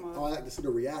them That's to, smart. I like to see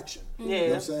the reaction. Yeah. You know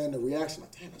what I'm saying? The reaction,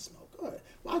 like, damn, that smells good.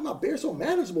 Why is my beard so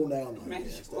manageable now? I'm like,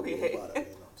 Manageable, it's the beard yeah. butter, you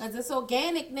know. Cause it's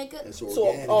organic, nigga. It's So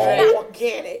organic.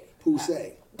 organic.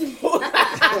 Poussey. Got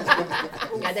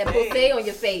that buffet on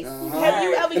your face. Have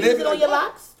you ever And used then- it on your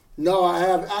locks? No, I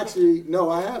have actually.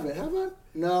 No, I haven't. Have I?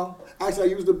 No. Actually,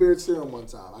 I used the beard serum one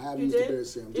time. I have You used the did? beard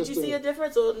serum. Did you to- see a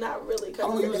difference or not really? I Because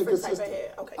don't it's a use it different type of consistent.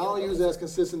 hair. Okay. I don't use it as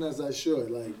consistent as I should.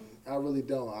 Like, I really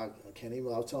don't. I can't even.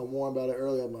 I was telling Warren about it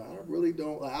earlier. I'm like, I really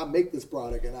don't. Like, I make this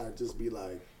product and I just be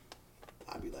like,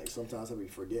 sometimes I be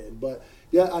forgetting. But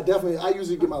yeah, I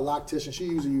usually get my loctician. She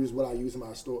usually uses what I use in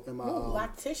my store. In my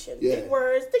Loctician. yeah. Big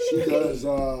words.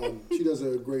 She does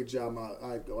a great job.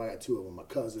 I got two of them, my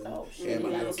cousin and my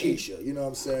little Keisha. You know what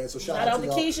I'm saying? So shout out to to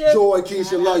y'all. Keisha. Joy,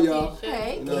 Keisha, love y'all.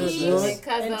 Hey, You know what I'm Keith. saying?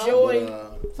 Cousin. Enjoy.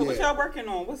 So what Yeah. y'all working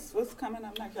on? What's coming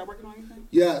up next? Y'all working on anything?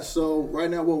 Yeah, so right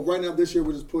now this year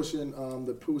we're just pushing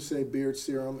the Poussey beard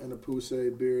serum and the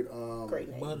Poussey beard Great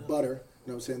name. butter.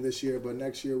 You know what I'm saying, this year. But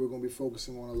next year we're going to be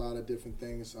focusing on a lot of different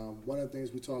things. One of the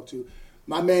things we talked to,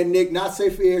 my man Nick, not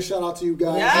safe for air. Shout out to you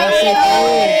guys.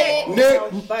 Nick,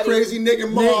 crazy Nick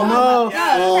and Mom.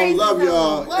 Love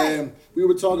y'all. What? And we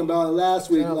were talking about it last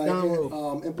week, Shout out like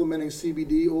Donald. implementing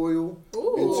CBD oil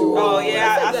Ooh. into Oh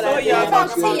yeah, I That's a saw good y'all idea.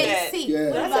 talking about that. THC. Yeah.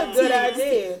 What That's about a good THC?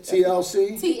 idea.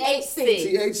 TLC. THC.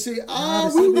 THC.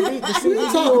 the We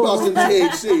CBD talk about some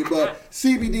THC, but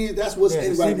CBD, that's what's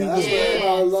in right now. That's what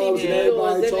everybody loves and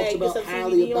everybody talks about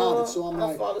highly about it. So I'm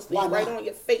like, why not? Right on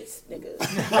your face, nigga.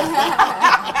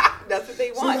 That's what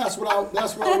they want. So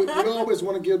that's what we always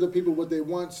want to give the people what they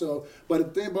want. So, but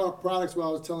the thing about products, what I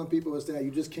was telling people is that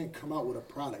you just can't come out with a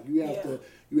product. You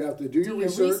have to do your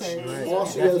research. Right.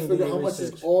 Also, you have to figure out how much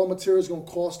all materials going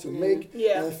to cost to make,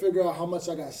 and figure out how much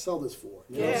I got to sell this for.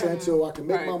 You know what I'm saying? So I can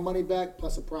make my money back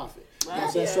plus a profit. You know what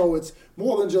I'm saying? So it's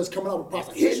more than just coming out with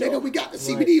products. Here, nigga, we got the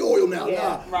CBD oil now.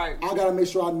 Right. I got to make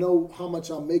sure I know how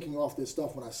much I'm making off this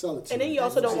stuff when I sell it to And then you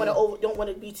also don't want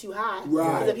to be too high.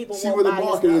 Right. The people see won't where the buy your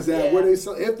market is stuff. at. Where they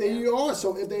sell, if they are,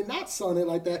 so if they're not selling it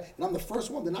like that, and I'm the first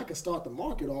one, then I can start the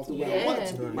market off the way I want it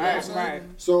to be. You know what I'm saying? Right.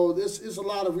 So this is a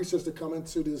lot of research to come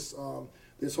into this.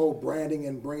 This whole branding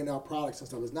and bringing out products and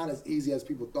stuff. It's not as easy as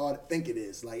people think it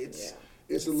is. Like it's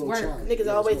a little challenge. Niggas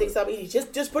always think something easy.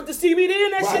 Just put the CBD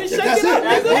in that shit and shake That's it up,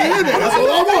 it. nigga. That's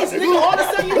all I want. Nigga, all of a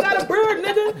sudden you got a bird,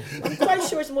 nigga. I'm quite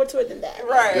sure it's more to it than that.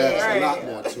 Right. There's a lot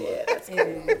more to it. That's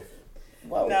cool.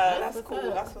 No, that's cool.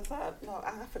 That's what's up. No,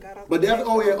 I forgot. But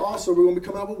definitely, also we're gonna be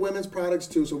coming out with women's products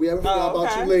too. So we haven't forgot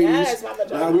about you ladies. Yes, Mama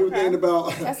John. We were thinking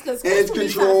about edge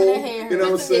control. You know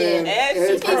what I'm saying?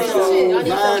 Edge control,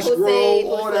 lash growth,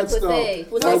 all that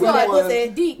stuff. What's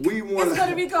called Deep. We want. It's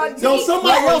gonna be called deep. Yo,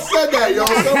 somebody else said that, yo.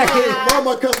 One of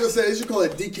my customers said you should call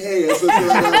it DK or something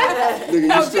like that.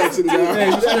 Nigga, you stretching it out.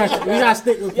 Hey, we gotta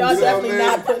stick with Y'all definitely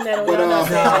not putting that on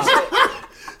y'all.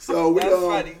 So That's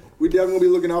funny. we definitely gonna be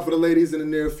looking out for the ladies in the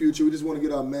near future. We just want to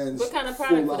get our men's. What kind of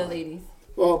product for the ladies?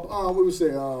 Well, we would say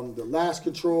the lash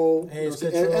control, edge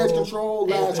control,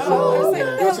 lash Oh, control. I You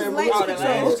know what I'm saying? lash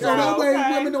control. So that way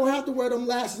women don't have to wear them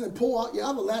lashes and pull out your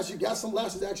other lashes. You got some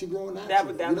lashes actually growing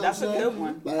naturally. That's a good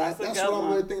one. Like, that's what I'm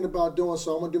really thinking about doing.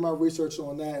 So I'm gonna do my research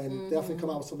on that and definitely come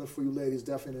out with something for you ladies,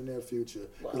 definitely in the near future.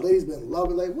 The ladies been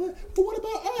loving like what? But what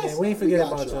about us? Yeah, we ain't forget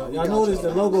about y'all. Y'all notice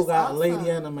the logo got a lady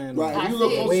and a man. Right. I If you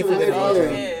look see. close to the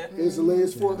lady, Yeah. it's the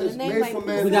ladies for it's made for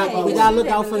men. We gotta look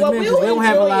out for the Well, men because we we'll don't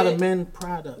have a enjoy lot it. of men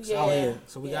products out here,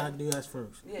 so we gotta do that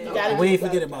first. Yeah. We ain't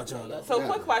forget about y'all though. So,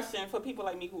 quick question for people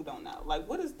like me who don't know: like,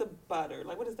 what is the butter?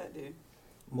 Like, what does that do?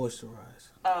 Moisturize.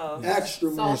 Extra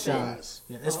Soften. moisturize.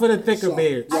 Yeah, it's for the thicker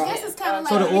beards. I guess it's kind of like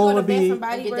So the when you oil go to would be- Bath and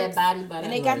Body Get Works, that body butter.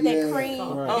 and they got that Yeah.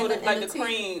 cream. Right. Oh, and like the teeth.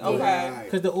 cream. Okay.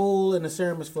 Because the oil and the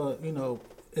serum is for,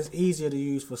 it's easier to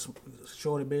use for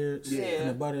shorter beards. Yeah. And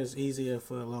the butter is easier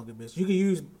for longer beards. You can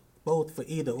use both for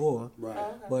either or. Right.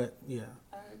 But, yeah.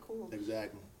 All right, cool.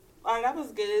 Exactly. All right, that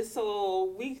was good.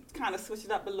 So we kind of switched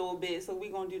it up a little bit. So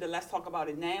we're gonna do the let's talk about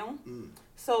it now.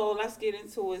 So let's get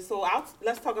into it. So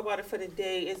let's talk about it for the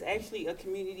day. It's actually a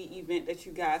community event that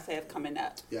you guys have coming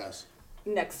up Yes.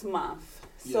 next month.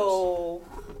 Yes. So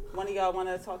one of y'all want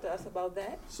to talk to us about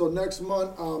that? So next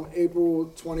month,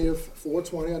 April 20th,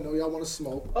 420. I know y'all want to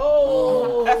smoke.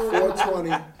 Oh.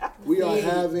 420. We are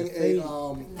having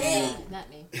Not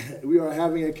me. we are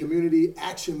having a community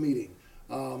action meeting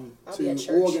be at to church.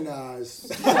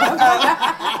 organize.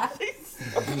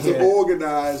 To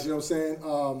organize, you know what I'm saying?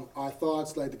 Our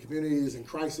thoughts, like the community is in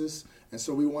crisis, and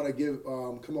so we want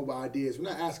to come up with ideas. We're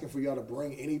not asking for y'all to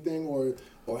bring anything or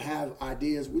have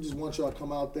ideas. We just want y'all to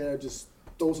come out there, just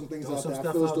throw some things out there.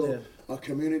 I feel as though a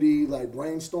community like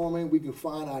brainstorming, we can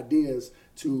find ideas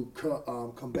to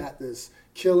combat this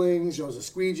killings, the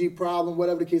squeegee problem,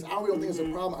 whatever the case. I really don't think it's a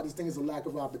problem. I just think it's a lack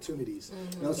of opportunities. You know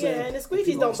what I'm saying? Yeah, and the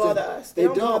squeegees don't bother us. They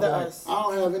don't bother us. I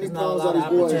don't have any There's not a problems lot with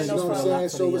of these boys. opportunities You know what I'm for a saying?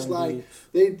 lot So for it's the young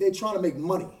like they trying to make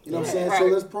money. You know what I'm saying? Right. So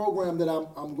this program that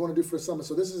I'm going to do for the summer.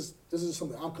 So this is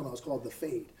something I'm coming out. It's called the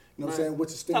Fade. You know what I'm saying? Which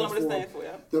is Tell stands them what it for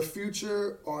stands for, yeah. the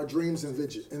future, our dreams and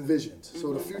visions.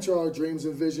 So the future, our dreams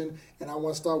and vision. And I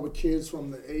want to start with kids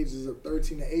from the ages of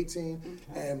 13 to 18.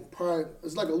 And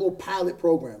it's like a little pilot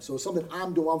program. So it's something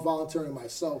I'm doing. I'm volunteering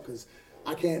myself because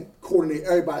I can't coordinate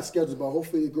everybody's schedules, but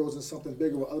hopefully it grows into something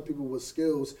bigger where other people with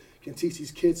skills can teach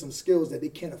these kids some skills that they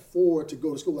can't afford to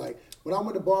go to school. Like when I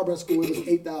went to barbering school, it was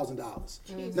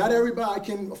 $8,000. Not everybody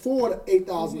can afford an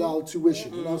 $8,000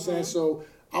 tuition. You know what I'm saying? So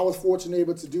I was fortunate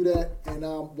able to do that and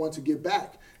want to give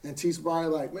back and teach probably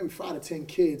like maybe 5 to 10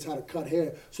 kids how to cut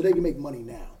hair so they can make money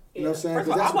now. You know what I'm saying?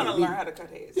 First of all, I want to learn how to cut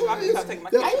hair. So I can take my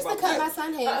kids. I used to cut my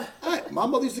son hair. My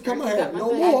mother used to cut my hair.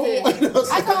 No my more. son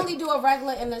I can only do a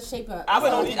regular and a shape up. I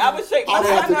would shake my I would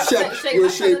have to check your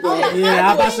shape up. Yeah,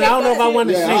 I about to say, I don't know if I want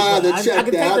to Yeah, I shape had up. to I check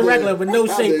can that. take the regular, but no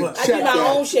shape up. I do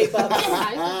my own shape up.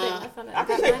 I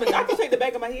can shake the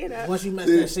back of my head out. Once you mess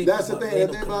See, that shape that's the up, thing. ain't The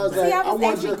no thing coming about it back. is like, See, I I was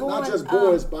want actually not just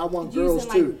going, boys, but I want girls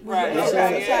using, too. Right, You know what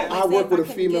I'm okay, saying? yeah. I work with a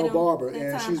female barber,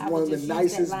 and she's one of the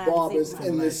nicest barbers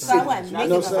in this city. You know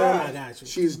what I'm saying? saying? I got you.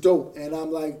 She's dope. And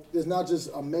I'm like, there's not just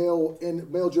a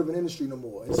male-driven industry no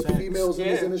more. It's females in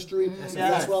this industry. And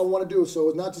that's what I want to do. So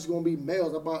it's not just going to be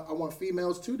males. I want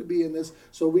females, too, to be in this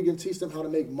so we can teach them how to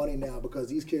make money now because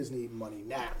these kids need money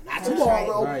now. Not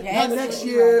tomorrow. Right. Not next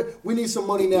year. We need some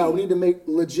money now. We need to make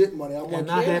legit money. I want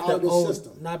to get out of this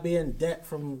system. Not be in debt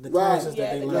from the classes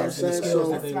that they learn. You know what I'm saying?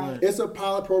 So it's a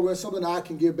pilot program, something I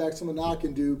can give back, something I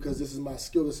can do because this is my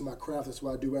skill, this is my craft, this is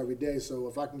what I do every day. So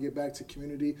if I can get back to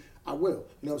community, I will.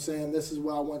 You know what I'm saying? This is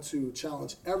why I want to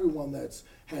challenge everyone that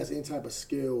has any type of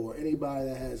skill or anybody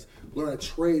that has learned a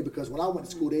trade because when I went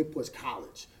to school, they pushed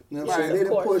college. You know what I'm saying? They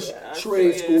didn't push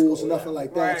trade schools and nothing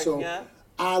like that. So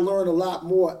I learned a lot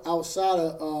more outside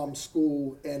of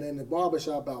school and in the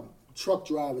barbershop about truck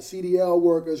drivers, CDL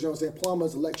workers, you know what I'm saying,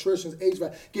 plumbers, electricians,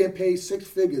 HVAC, getting paid 6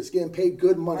 figures, getting paid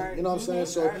good money, you know what I'm saying?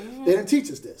 So they didn't teach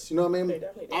us this, you know what I mean?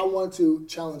 I want to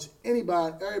challenge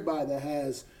anybody, everybody that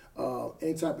has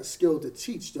any type of skill to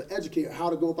teach, to educate how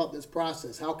to go about this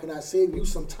process. How can I save you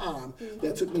some time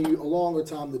that took me a longer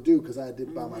time to do because I did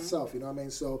it by myself, you know what I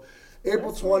mean? So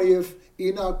April 20th,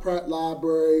 Enoch Pratt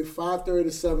Library, 5:30 to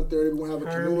 7:30. We're going to have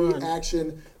a community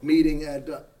action meeting at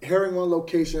the Herring One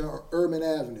location on Urban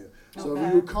Avenue. So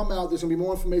if you come out, there's going to be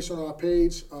more information on our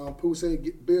page,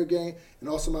 Poussey Beer Gang, and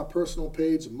also my personal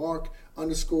page,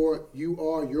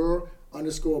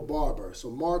 Mark_your_barber. So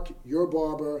Mark, your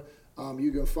barber.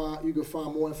 You can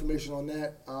find more information on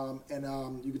that,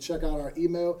 and you can check out our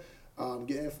email.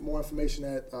 Get more information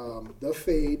at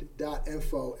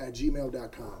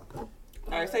thefade.info@gmail.com.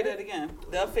 All right, say that again.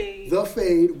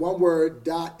 Thefade, one word,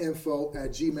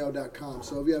 .info@gmail.com.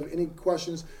 So if you have any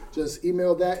questions, just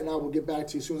email that, and I will get back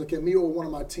to you as soon as I can. Me or one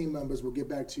of my team members will get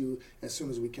back to you as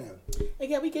soon as we can. And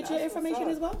can we get your information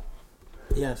as well?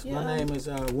 Yes, my name is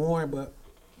Warren, but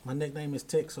my nickname is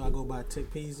Tick, so I go by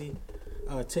Tick Peasy.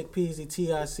 Tick Peasy,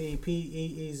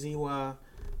 TICPEEZY,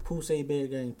 Poussey Beer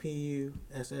Gang,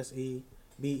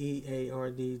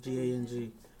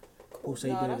 PUSSEBEARDGANG.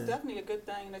 That's definitely a good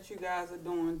thing that you guys are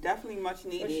doing. Definitely much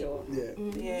needed. For sure. Yeah.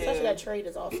 Especially that trade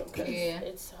is awesome because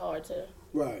it's hard to.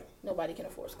 Right. Nobody can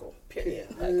afford school. Period.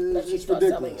 Yeah. Like you It's start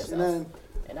selling ridiculous. yourself.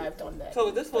 And I've done that. So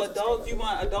is this for adults? You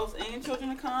want adults and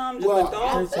children to come? Just Well,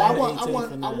 adults? I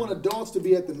want adults to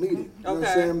be at the meeting. You know what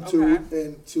I'm saying?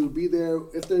 And to be there.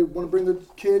 If they want to bring their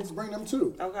kids, bring them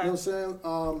too. Okay. You know what I'm saying?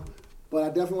 But I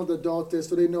definitely want the adults there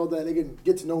so they know that they can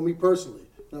get to know me personally.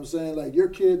 You know what I'm saying? Like your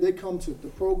kid, they come to the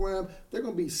program, they're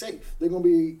gonna be safe. They're gonna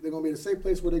be in a safe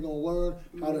place where they're gonna learn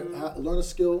how to learn a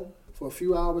skill for a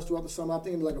few hours throughout the summer. I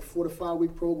think it's like a 4 to 5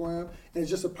 week program, and it's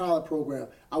just a pilot program.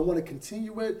 I want to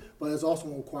continue it, but it's also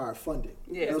going to require funding.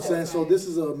 Yeah, you know what I'm saying? So this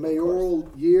is a mayoral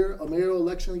year, a mayoral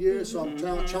election year. So I'm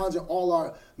challenging all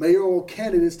our mayoral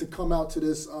candidates to come out to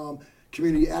this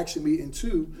community action meeting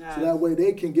too, so that way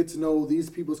they can get to know these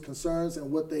people's concerns and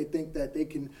what they think that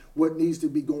what needs to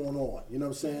be going on. You know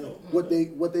what I'm saying? What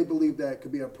they believe that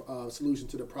could be a solution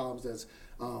to the problems that's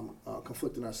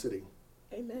conflicting our city.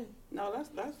 Amen. No, that's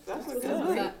a good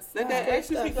one. Let that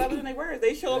actually speak louder than they words.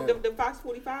 They show up the Fox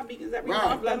 45 meetings every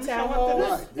month. Let them show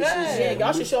up to this. Yeah,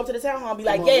 y'all should show up to the town hall and be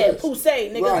like,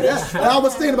 Poussey, nigga. Right. And I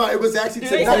was thinking about it was actually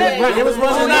today. Right. It was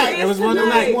one night. It was one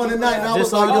night. And I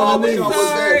was like, I wish I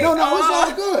was there. No, it's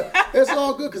all good. It's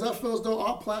all good because I feel as though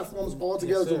our platforms all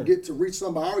together to get to reach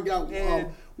somebody. I already got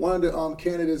one of the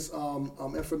candidates'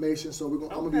 information, so I'm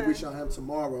gonna be reaching out to him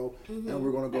tomorrow, and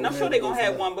we're gonna go. And I'm sure they're gonna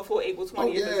have one before April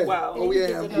 20th as well. Oh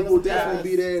yeah, we will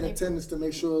definitely be there in attendance to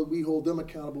make sure we hold them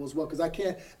accountable as well, because I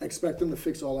can't expect them to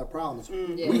fix all our problems.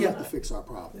 We have to fix our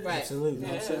problems. Right. Absolutely. You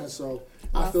know what I'm saying? So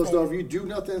I feel as though if you do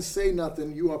nothing, say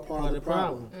nothing, you are part of the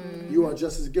problem. You are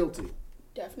just as guilty.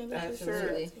 Definitely.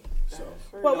 Absolutely. So.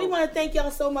 Well, we want to thank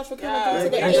y'all so much for coming through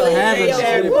today. Thanks for having us. We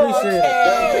appreciate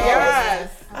it. Yes.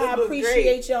 I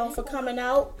appreciate y'all for coming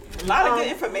out. A lot of good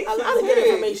information. A lot of good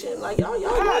information. Like y'all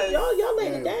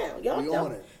laid it down.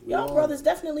 Y'all brothers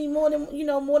definitely more than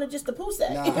just the Poussey.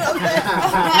 Nah. You know what I'm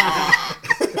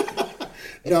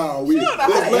No, we.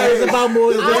 It's about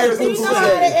more than I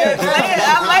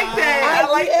like that.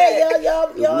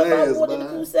 Y'all about more than the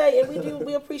Poussey, and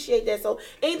we appreciate that. So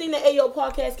anything the AO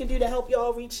podcast can do to help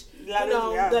y'all reach, let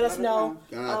us know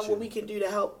what we can do to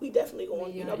help. We definitely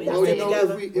going, be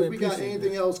together. If we got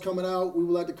anything else coming out, we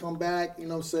would like to come back. You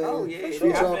know what I'm saying? Oh yeah,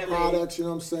 feature our products. You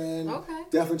know what I'm saying? Okay.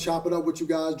 Definitely chop it up with you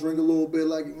guys. Drink a little bit,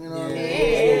 like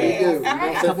Yeah.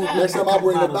 Next time I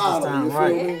bring the bottle. You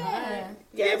feel me?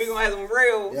 Yeah, we're gonna have some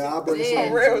real. Yeah, I'll bring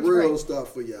some real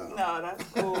stuff for y'all. No, that's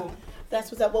cool. That's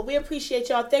what's up. Well, we appreciate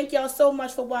y'all. Thank y'all so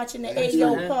much for watching the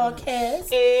AO podcast.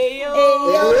 Ayo.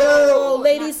 Ayo.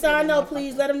 ladies sign up,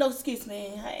 please. Let them know. Excuse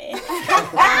me. Hey.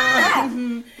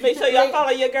 Make sure y'all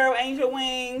follow your girl Angel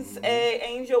Wings at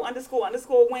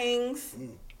Angel__wings.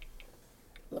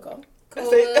 Look up. That's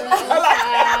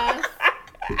it.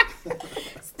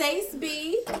 Stace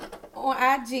B on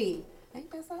IG. Ain't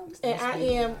that something? And I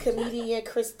am comedian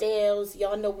Christels.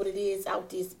 Y'all know what it is out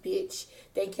this bitch.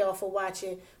 Thank y'all for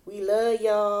watching. We love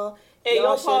y'all.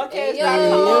 Ayo podcast. Hey, yo!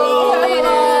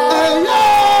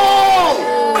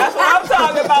 That's what I'm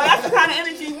talking about. That's the kind of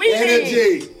energy we need.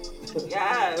 Energy.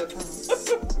 Yes.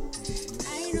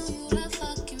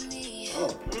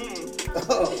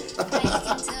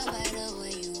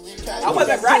 I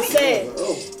wasn't ready.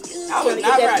 I was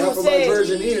not ready. Not for my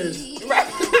virgin ears.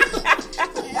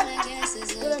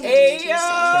 Hey yo.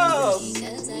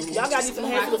 Y'all got to do some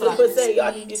hands for the pussy.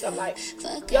 Y'all need to do something like.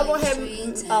 Y'all gonna have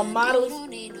models.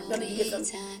 Let me get some.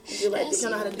 Do like this.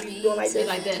 Y'all know how to do doing like this.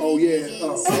 Like that. Oh, yeah. Did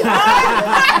y'all see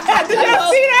that?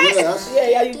 Yeah,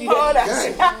 y'all need to do Hold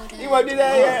that. on. You want to do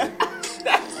that? Yeah.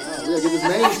 We gotta get this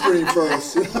mainstream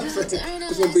first. You know what I'm saying?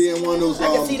 It's gonna be in one of those I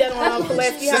can see that on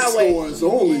Pulaski sex Highway. stores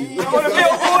only. On the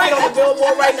billboard. On the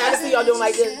billboard right now. I see y'all doing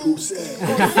like this. Who said?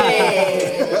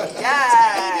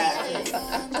 Yeah.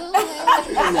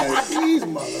 These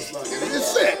motherfuckers. It's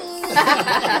sick.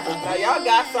 Now y'all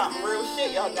got something. Real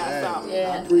shit. Y'all got something. I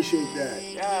Yeah. appreciate that.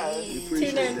 Yes. Appreciate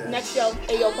Tune in that. next show.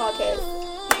 Ayo podcast.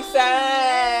 Peace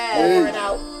out. Warren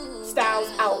out. Styles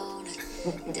out.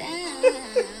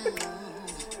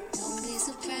 Don't be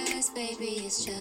surprised, baby. It's just